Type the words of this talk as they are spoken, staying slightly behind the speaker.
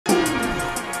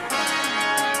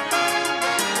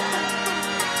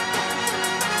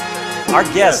Our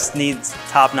guests need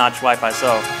top-notch Wi-Fi,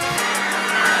 so.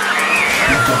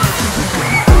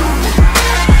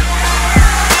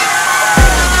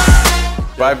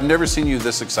 But I've never seen you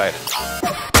this excited.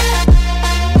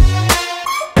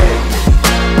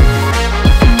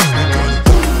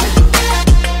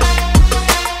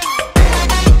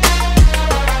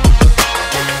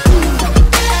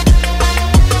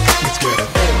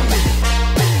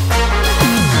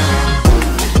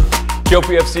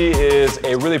 KOPFC is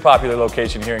a really popular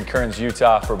location here in Kearns,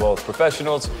 Utah for both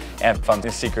professionals and fun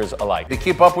seekers alike. To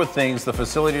keep up with things, the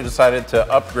facility decided to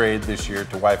upgrade this year to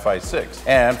Wi-Fi 6.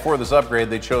 And for this upgrade,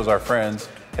 they chose our friends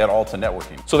at Alta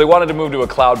Networking. So they wanted to move to a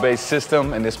cloud-based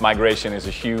system, and this migration is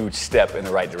a huge step in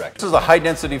the right direction. This is a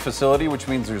high-density facility, which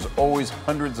means there's always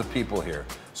hundreds of people here.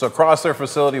 So across their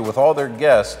facility with all their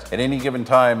guests, at any given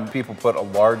time, people put a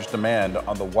large demand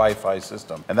on the Wi-Fi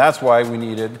system. And that's why we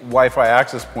needed Wi-Fi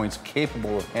access points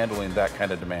capable of handling that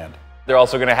kind of demand. They're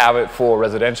also going to have it for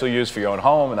residential use for your own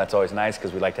home, and that's always nice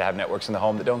because we like to have networks in the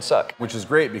home that don't suck. Which is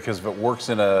great because if it works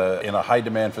in a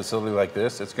high-demand facility like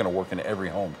this, it's going to work in every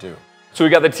home too. So we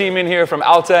got the team in here from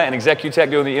Alta and Executech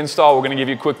doing the install. We're going to give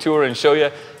you a quick tour and show you,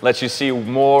 let you see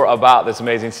more about this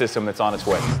amazing system that's on its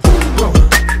way.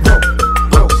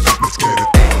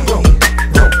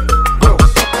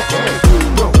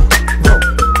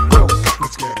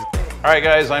 All right,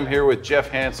 guys, I'm here with Jeff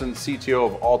Hansen, CTO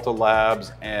of Alta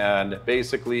Labs, and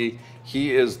basically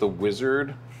he is the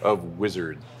wizard of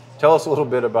wizards. Tell us a little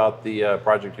bit about the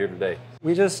project here today.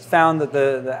 We just found that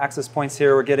the access points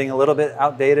here were getting a little bit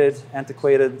outdated,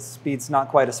 antiquated, speeds not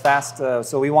quite as fast,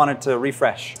 so we wanted to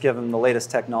refresh, give them the latest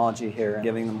technology here,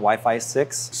 giving them Wi-Fi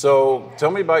 6. So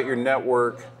tell me about your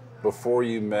network before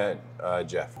you met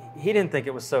Jeff. He didn't think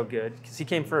it was so good because he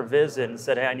came for a visit and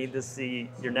said, hey, I need to see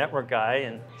your network guy.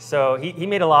 And so he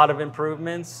made a lot of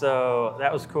improvements, so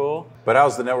that was cool. But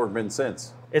how's the network been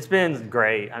since? It's been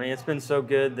great. I mean, it's been so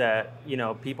good that, you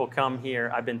know, people come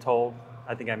here, I've been told,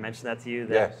 I think I mentioned that to you,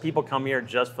 that people come here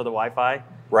just for the Wi-Fi.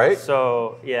 Right.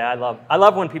 So yeah, I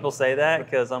love when people say that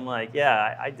because I'm like,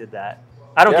 yeah, I did that.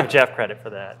 I don't give Jeff credit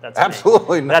for that. That's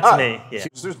absolutely me. not. That's me. Yeah.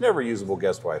 There's never usable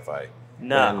guest Wi-Fi.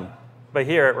 No, but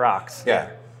here it rocks.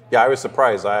 Yeah. Yeah, I was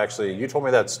surprised. You told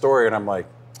me that story and I'm like,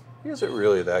 is it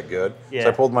really that good? Yeah. So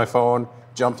I pulled my phone,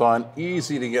 jumped on,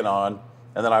 easy to get on,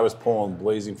 and then I was pulling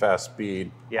blazing fast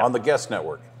speed on the guest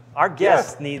network. Our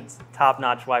guests need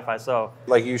top-notch Wi-Fi, so.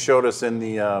 Like you showed us in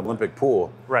the Olympic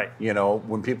pool. Right. You know,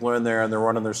 when people are in there and they're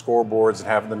running their scoreboards and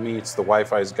having the meets, the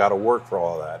Wi-Fi's got to work for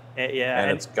all of that. Yeah.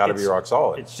 And it's got to be rock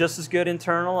solid. It's just as good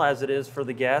internal as it is for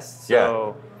the guests.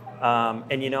 So,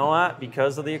 and you know what?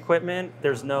 Because of the equipment,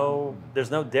 there's no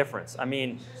difference. I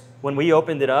mean, when we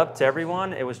opened it up to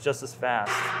everyone, it was just as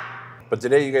fast. But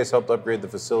today you guys helped upgrade the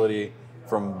facility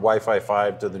from Wi-Fi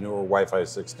 5 to the newer Wi-Fi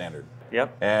 6 standard.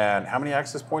 Yep. And how many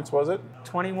access points was it?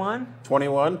 21.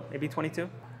 21? Maybe 22.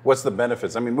 What's the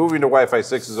benefits? I mean, moving to Wi-Fi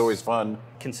 6 is always fun.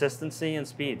 Consistency and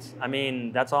speeds. I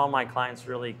mean, that's all my clients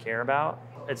really care about.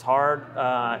 It's hard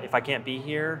if I can't be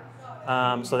here.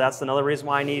 So that's another reason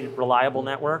why I need reliable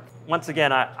network. Once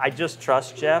again, I just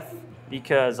trust Jeff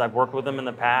because I've worked with him in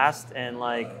the past and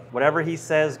like whatever he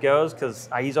says goes because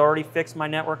he's already fixed my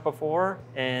network before.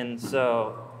 And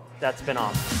so that's been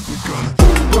awesome.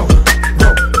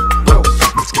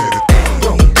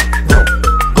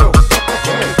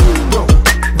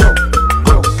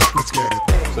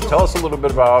 So tell us a little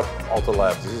bit about Alta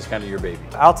Labs. This is kind of your baby.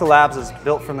 Alta Labs is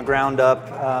built from the ground up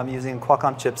using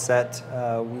Qualcomm chipset.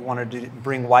 We wanted to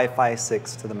bring Wi-Fi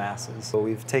 6 to the masses. So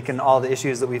we've taken all the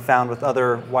issues that we found with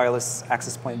other wireless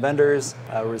access point vendors,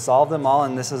 resolved them all,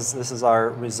 and this is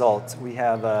our result. We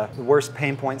have the worst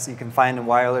pain points you can find in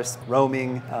wireless: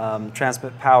 roaming,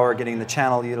 transmit power, getting the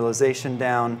channel utilization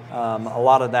down. A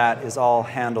lot of that is all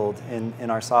handled in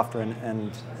our software,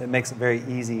 and it makes it very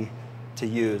easy to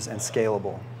use and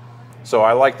scalable. So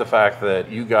I like the fact that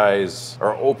you guys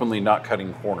are openly not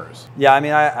cutting corners. Yeah, I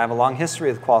mean, I have a long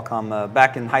history with Qualcomm.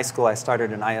 Back in high school, I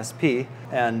started an ISP,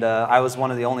 and I was one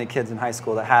of the only kids in high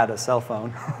school that had a cell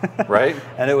phone. Right.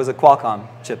 And it was a Qualcomm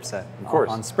chipset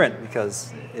on Sprint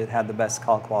because it had the best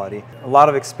call quality. A lot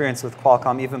of experience with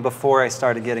Qualcomm even before I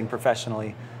started getting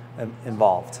professionally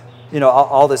involved. You know,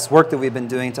 all this work that we've been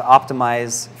doing to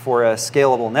optimize for a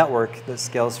scalable network that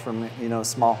scales from, you know,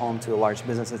 small home to a large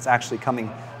business, it's actually coming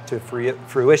to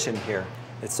fruition here.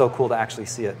 It's so cool to actually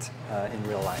see it in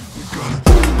real life.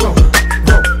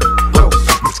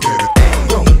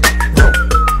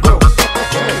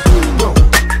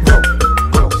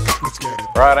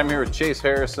 All right, I'm here with Chase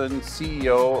Harrison,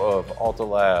 CEO of Alta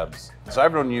Labs. So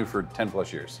I've known you for 10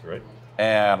 plus years. Right.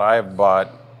 And I've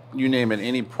bought, you name it,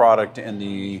 any product in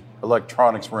the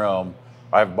electronics realm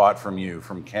I've bought from you,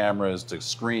 from cameras to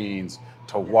screens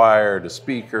to wire to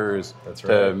speakers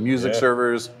to music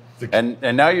servers. And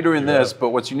now you're doing this, but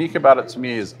what's unique about it to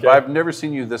me is I've never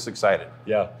seen you this excited.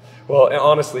 Yeah. Well, and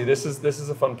honestly, this is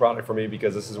a fun product for me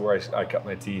because this is where I cut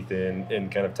my teeth in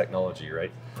kind of technology,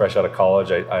 right? Fresh out of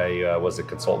college, I was a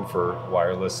consultant for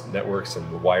wireless networks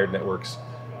and wired networks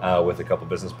with a couple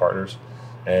business partners.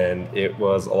 And it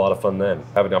was a lot of fun then.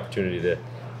 Having the opportunity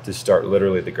to start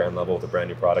literally at the ground level with a brand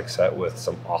new product set with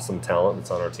some awesome talent that's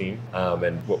on our team.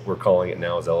 And what we're calling it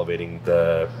now is elevating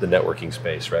the networking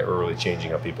space, right? We're really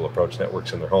changing how people approach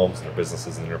networks in their homes and their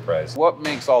businesses and enterprise. What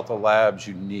makes Alta Labs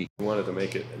unique? We wanted to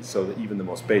make it so that even the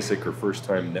most basic or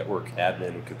first-time network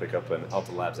admin could pick up an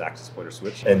Alta Labs access point or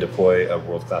switch and deploy a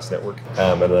world-class network.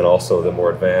 And then also the more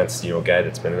advanced, guy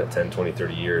that's been in it 10, 20,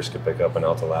 30 years could pick up an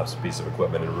Alta Labs piece of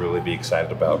equipment and really be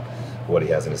excited about what he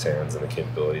has in his hands and the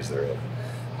capabilities they're in.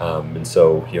 And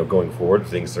so, going forward,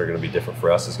 things that are going to be different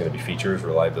for us is going to be features,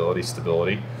 reliability,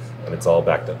 stability, and it's all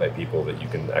backed up by people that you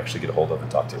can actually get a hold of and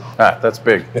talk to. Ah, that's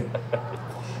big.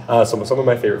 Some of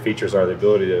my favorite features are the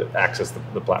ability to access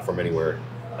the platform anywhere.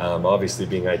 Obviously,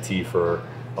 being IT for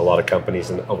a lot of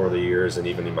companies and over the years, and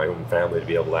even in my own family, to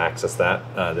be able to access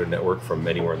their network from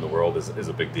anywhere in the world is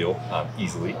a big deal,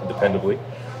 easily and dependably.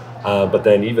 But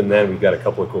then even then, we've got a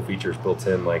couple of cool features built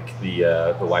in, like the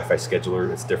Wi-Fi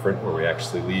scheduler. It's different, where we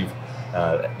actually leave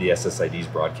the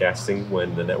SSIDs broadcasting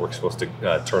when the network's supposed to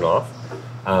turn off.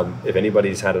 If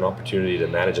anybody's had an opportunity to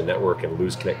manage a network and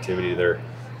lose connectivity to their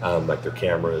like their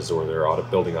cameras or their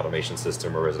building automation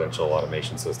system or residential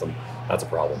automation system, that's a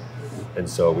problem. And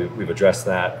so we've addressed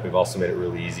that. We've also made it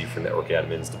really easy for network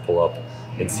admins to pull up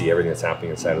and see everything that's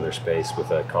happening inside of their space with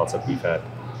a concept we've had.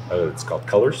 It's called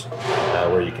Colors,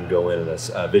 where you can go in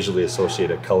and visually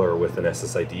associate a color with an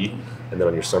SSID, and then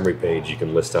on your summary page you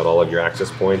can list out all of your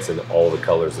access points and all the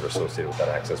colors that are associated with that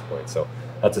access point. So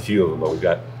that's a few of them, but we've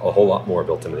got a whole lot more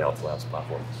built into the Alta Labs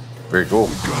platform. Very cool.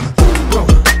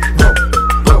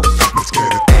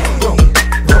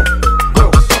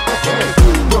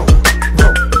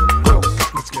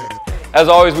 As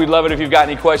always, we'd love it if you've got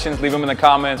any questions, leave them in the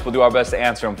comments. We'll do our best to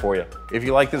answer them for you. If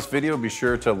you like this video, be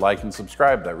sure to like and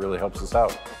subscribe. That really helps us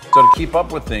out. So to keep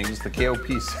up with things, the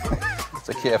KOPFC, it's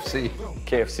a KFC.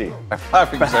 KFC. I'm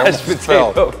laughing because I almost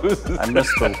fell. I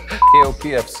missed the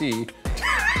KOPFC.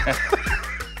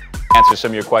 Answer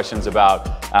some of your questions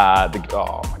about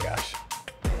oh my gosh.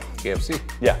 KFC.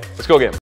 Yeah, let's go again.